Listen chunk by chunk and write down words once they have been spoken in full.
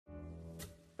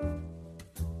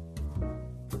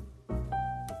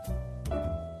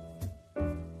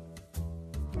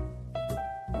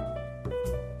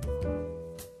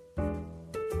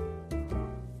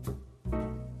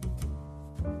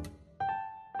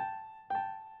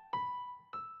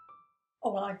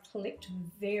Oh, well, I collect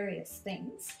various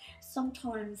things.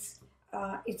 Sometimes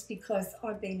it's because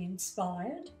I've been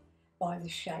inspired by the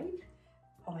shape,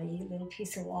 i.e. a little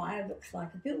piece of wire looks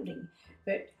like a building,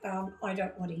 but I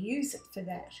don't want to use it for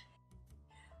that.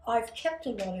 I've kept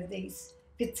a lot of these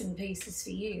bits and pieces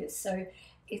for years, so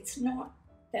it's not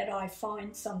that I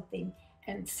find something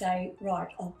and say, right,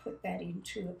 I'll put that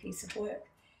into a piece of work.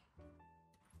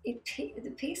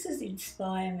 The pieces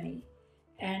inspire me,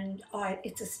 and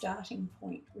it's a starting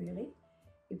point, really.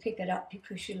 You pick it up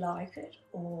because you like it,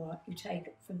 or you take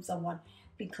it from someone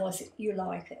because you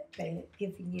like it. They're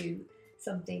giving you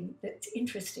something that's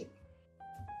interesting.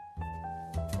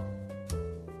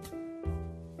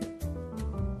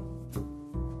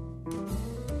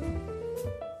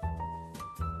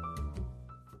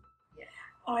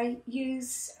 I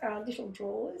use little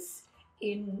drawers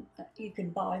you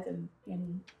can buy them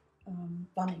in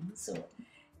Bunnings or,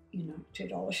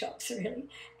 $2 shops really.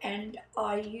 And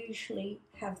I usually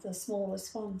have the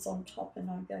smallest ones on top and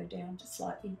I go down to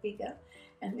slightly bigger.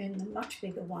 And then the much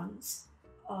bigger ones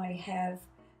I have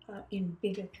in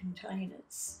bigger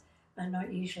containers. And I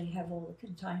usually have all the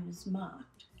containers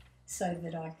marked so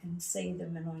that I can see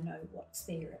them and I know what's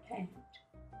there at hand.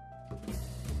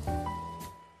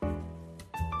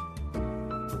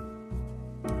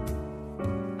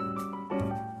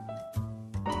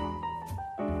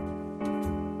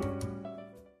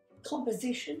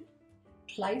 Composition,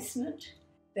 placement,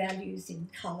 values in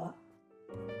colour.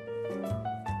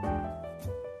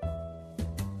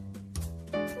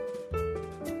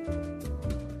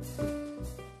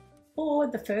 For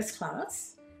the first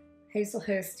class,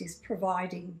 Hazelhurst is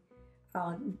providing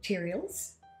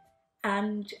materials,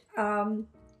 and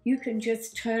you can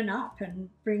just turn up and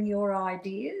bring your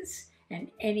ideas and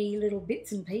any little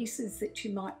bits and pieces that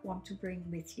you might want to bring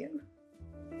with you.